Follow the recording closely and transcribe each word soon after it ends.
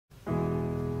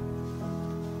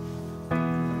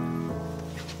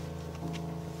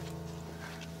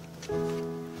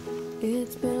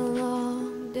It's been a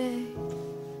long day,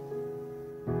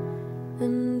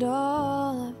 and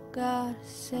all I've got to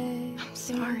say, I'm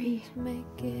sorry.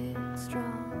 Make it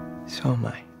strong. So am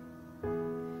I.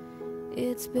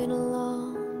 It's been a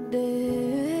long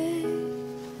day,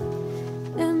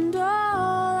 and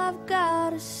all I've got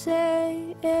to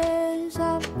say is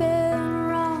I've been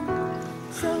wrong.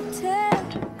 So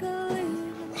take a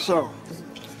leave. So,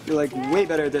 you're like way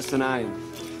better at this than I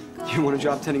am. You want to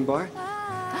drop tending bar?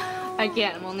 I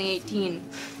can't, I'm only 18.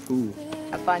 Ooh.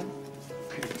 Have fun.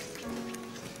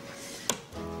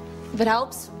 If it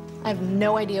helps, I have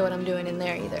no idea what I'm doing in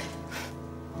there either.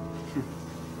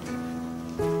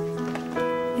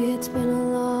 It's been a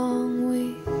long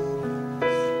week,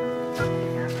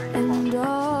 and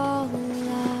all the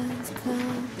lines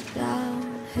come down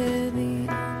heavy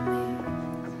on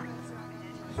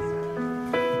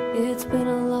me. It's been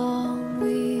a long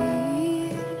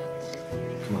week.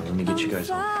 Come on, let me get you guys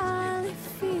home. Finally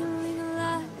feeling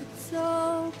like it's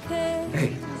okay.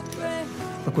 Hey,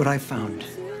 look what I found.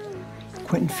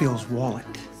 Quentin Field's wallet.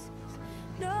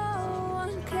 No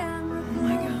one can Oh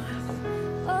my God.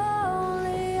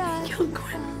 only I Young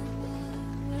Quinn.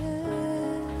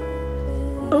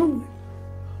 Oh.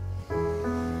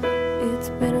 It's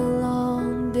been a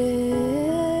long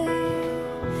day,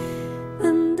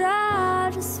 and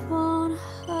I just wanna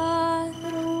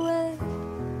hide away.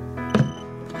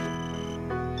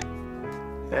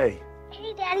 Hey.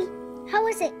 Hey, Daddy. How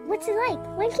was it? What's it like?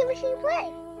 When can we see you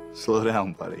play? Slow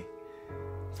down, buddy.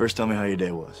 First, tell me how your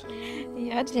day was.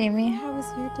 Yeah, Jamie, how was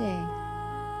your day?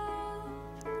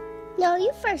 No,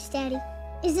 you first, Daddy.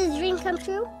 Is this a dream come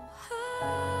true?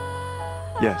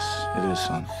 Yes, it is,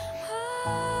 son.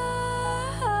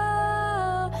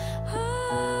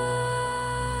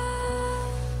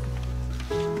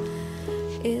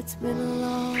 It's been a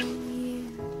long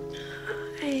year.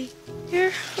 Hey,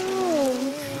 you're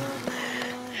home.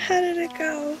 How did it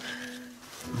go?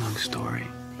 Long story.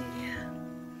 Yeah.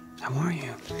 How are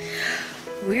you?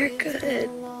 We're good.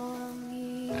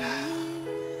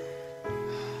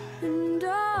 And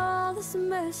all this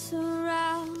mess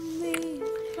around me.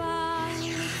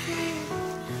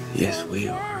 Yes, we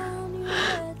are.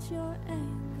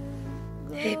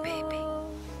 Hey, baby.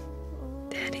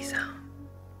 Daddy's home.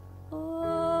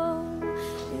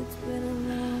 It's been a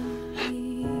long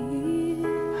year,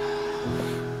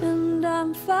 and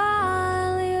I'm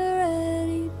finally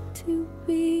ready to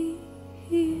be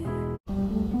here.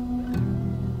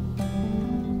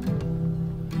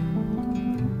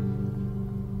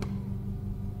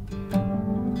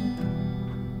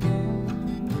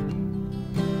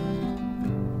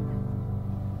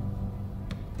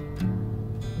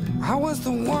 I was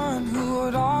the one who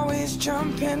would always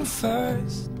jump in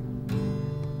first.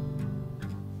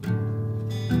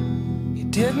 You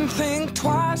didn't think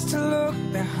twice to look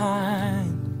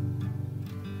behind.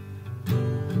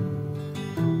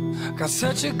 Got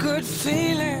such a good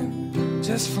feeling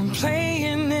just from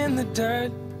playing in the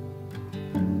dirt.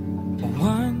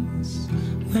 Once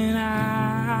when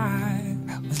I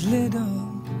was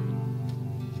little,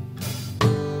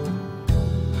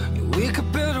 we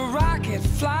could build a rocket,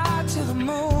 fly to the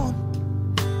moon,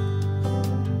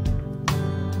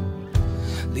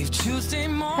 leave Tuesday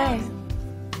morning.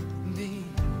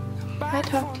 Can I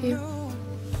talk to you?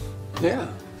 Yeah.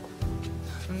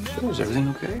 Sure, is everything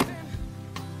okay?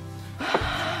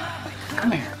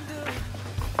 Come here.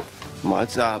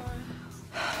 What's up?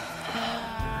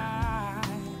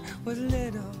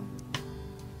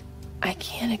 I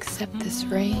can't accept this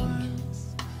ring.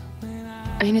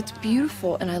 I mean, it's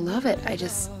beautiful and I love it.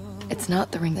 It's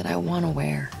not the ring that I want to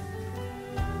wear.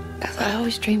 'Cause I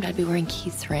always dreamed I'd be wearing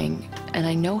Keith's ring, and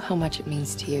I know how much it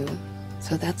means to you.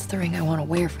 So that's the ring I want to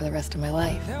wear for the rest of my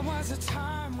life. There was a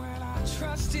time when I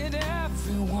trusted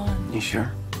everyone. You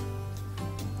sure?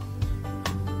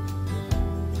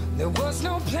 There was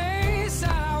no place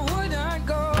that I wouldn't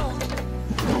go.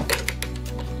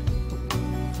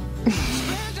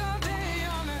 Spent all day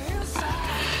on the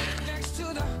hillside next to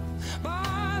the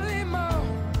barley mow.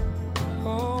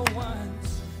 Oh,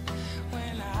 once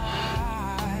when I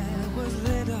was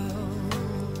little.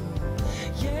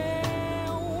 Yeah,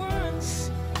 once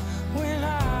when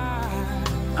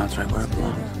That's right where it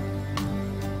belongs.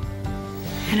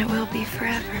 And it will be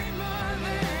forever.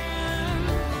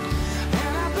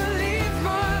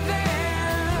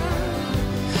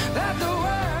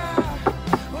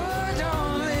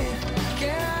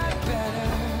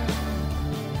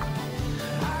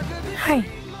 Hi.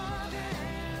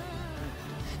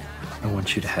 I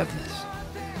want you to have this.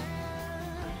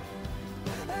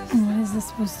 What is this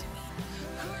supposed to mean?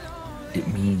 It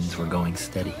means we're going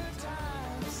steady.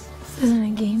 This isn't a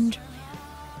game, Julian.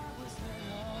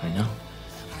 I know.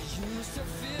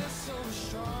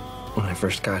 When I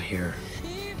first got here,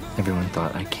 everyone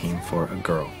thought I came for a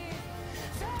girl.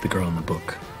 The girl in the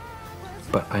book.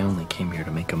 But I only came here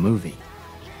to make a movie.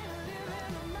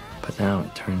 But now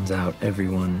it turns out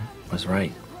everyone was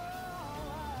right.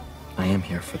 I am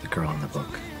here for the girl in the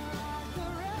book.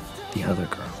 The other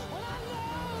girl.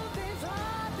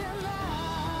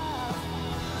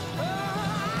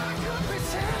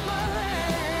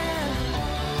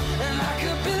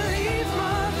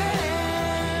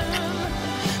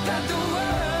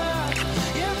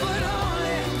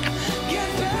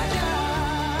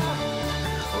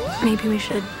 Maybe we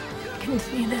should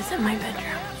continue this in my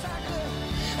bedroom.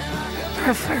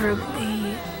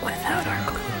 Preferably without our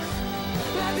clothes.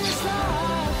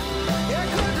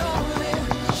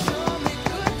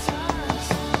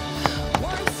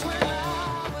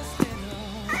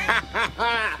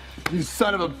 You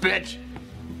son of a bitch!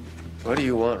 What do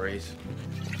you want, Reese?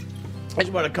 I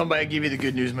just want to come by and give you the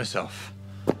good news myself.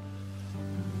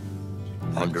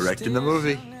 I'm directing the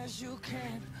movie.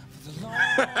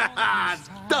 It's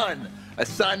done! I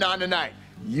signed on tonight.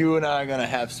 You and I are gonna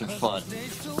have some fun.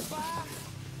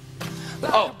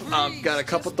 Oh, got a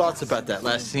couple thoughts about that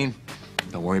last scene.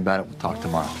 Don't worry about it, we'll talk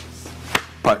tomorrow.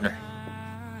 Partner.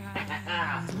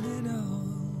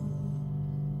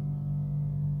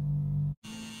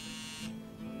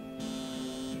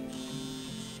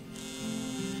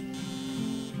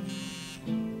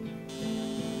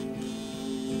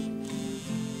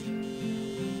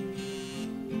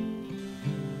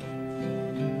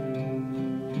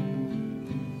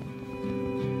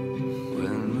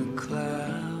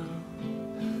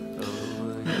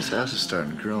 This house is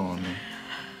starting to grow on me.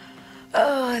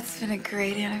 Oh, it's been a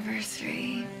great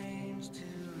anniversary.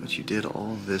 But you did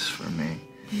all this for me.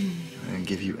 I didn't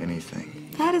give you anything.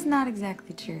 That is not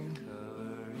exactly true.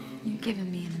 You've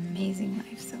given me an amazing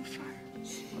life so far.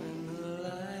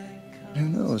 Who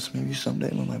knows? Maybe someday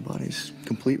when my body's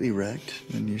completely wrecked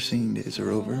and your singing days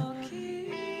are over,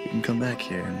 we can come back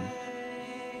here and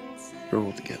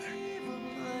roll together.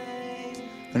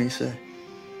 What do you say?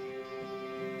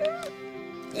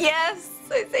 Yes,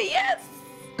 I say yes.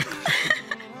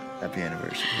 Happy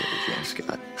anniversary, James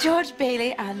Scott. George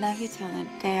Bailey, I love you till the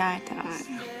day I die.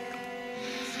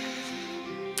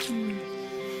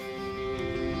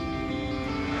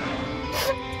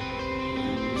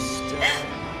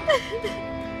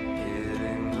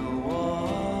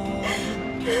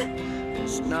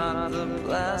 It's not the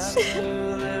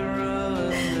plaster that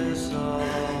ruined us all.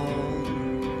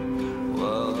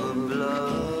 Well, the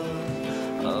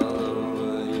blood all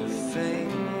over your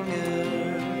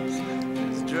fingers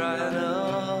is dried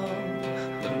up.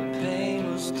 The pain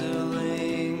will still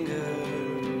linger.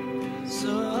 So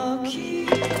I'll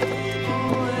keep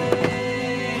away,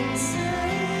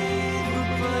 save a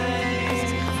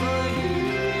place for you.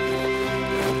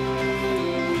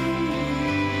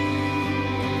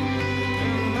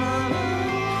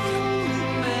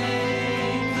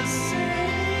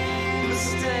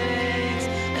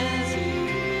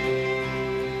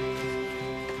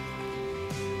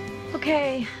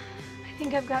 Okay, I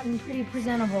think I've gotten pretty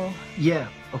presentable. Yeah,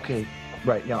 okay.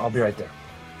 Right, yeah, I'll be right there.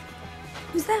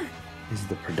 Who's that? This is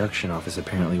the production office.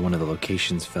 Apparently one of the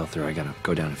locations fell through. I gotta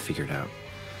go down and figure it out.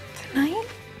 Tonight?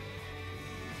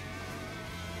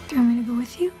 Do you want me to go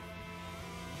with you?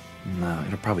 No,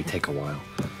 it'll probably take a while.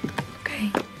 Okay.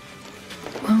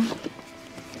 Well,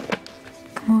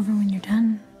 come over when you're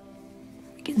done.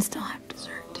 We can still have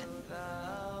dessert.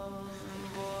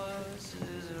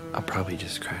 I'll probably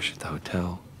just crash at the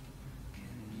hotel.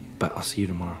 But I'll see you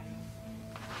tomorrow.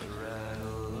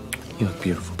 You look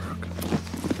beautiful, Brooke.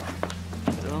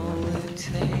 It only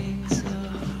takes a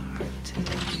heart to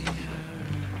be heard.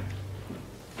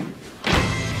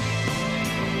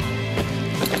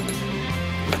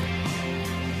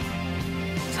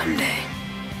 Someday.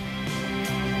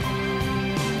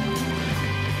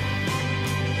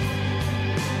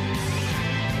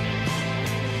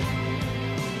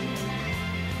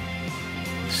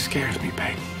 Scares me,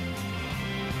 babe.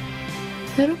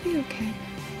 It'll be okay.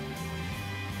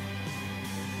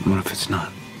 What if it's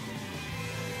not?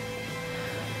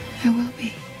 I will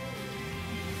be.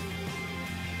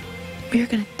 We're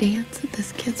gonna dance at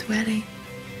this kid's wedding.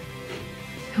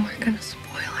 And we're gonna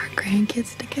spoil our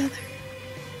grandkids together.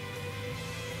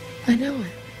 I know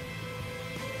it.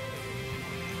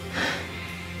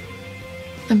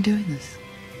 I'm doing this.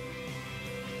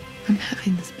 I'm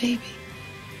having this baby.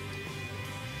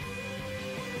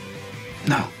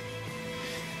 No.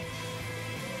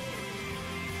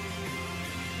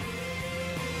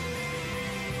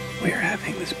 We're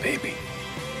having this baby.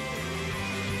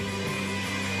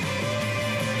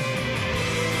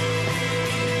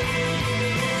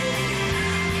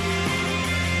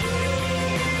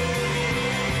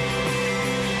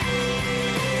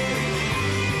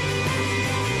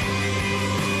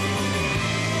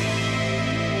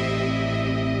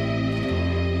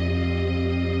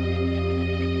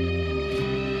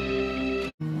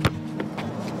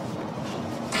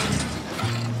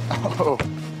 Oh.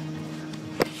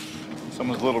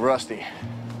 Someone's a little rusty.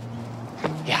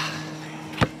 Yeah.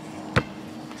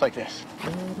 It's like this.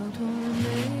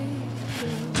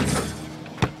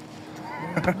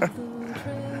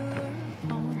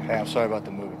 Hey, I'm sorry about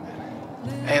the movie,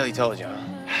 man. Haley told you.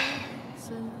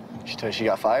 She told you she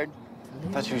got fired?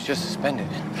 I thought she was just suspended.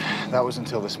 That was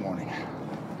until this morning.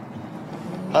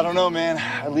 I don't know, man.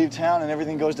 I leave town and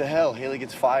everything goes to hell. Haley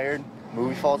gets fired,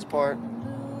 movie falls apart.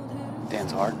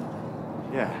 Dan's hard.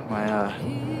 Yeah, my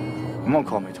mom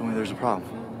called me, told me there's a problem.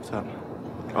 What's up?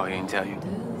 Oh, he didn't tell you?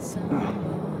 No.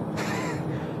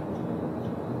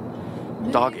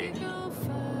 Dog ate.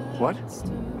 What?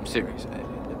 I'm serious.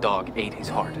 The dog ate his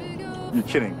heart. You're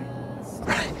kidding me.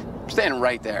 I'm standing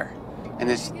right there. And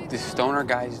this stoner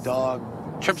guy's dog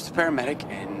trips the paramedic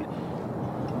and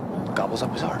gobbles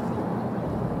up his heart.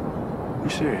 You're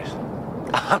serious?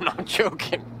 I'm not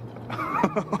joking.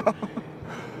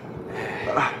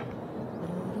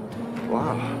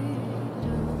 Wow.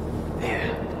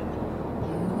 Yeah.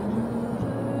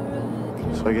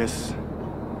 So I guess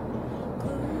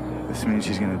this means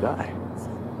she's gonna die.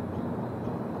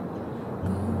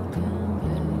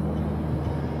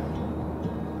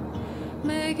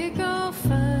 Make it go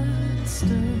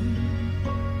faster,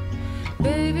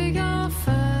 baby, go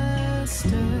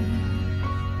faster.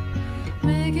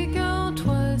 Make it go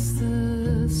twice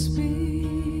the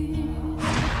speed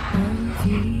of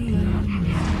you.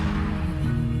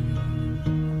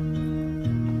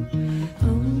 Oh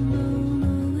no,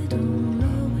 no, we don't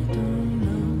know, we don't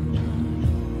know.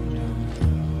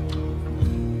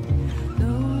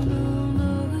 No, no, no,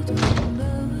 we don't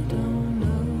know, we don't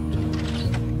know.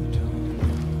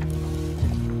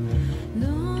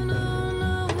 No, no, no,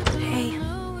 we don't Hey.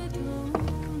 know, we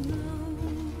don't know.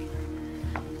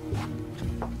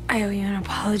 I owe you an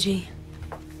apology.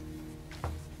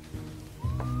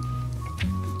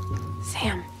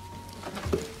 Sam.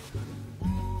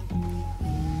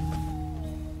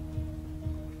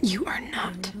 You are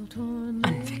not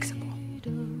unfixable.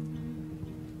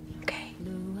 Okay?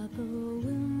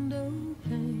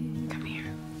 Come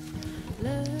here.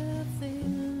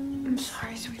 I'm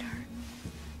sorry, sweetheart.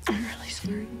 I'm really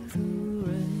sorry.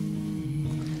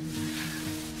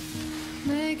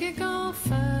 Make it go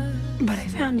fast. But I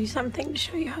found you something to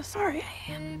show you how sorry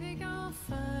I am. Baby, go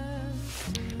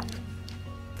fast.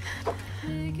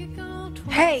 Make it go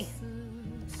twice. Hey!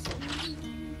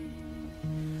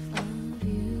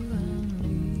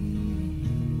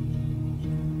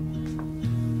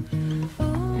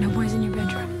 No boys in your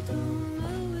bedroom.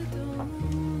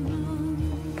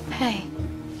 Hey.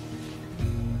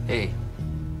 Hey.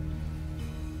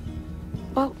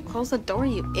 Well, close the door,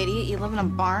 you idiot. You live in a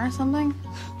barn or something?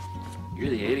 You're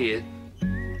the idiot.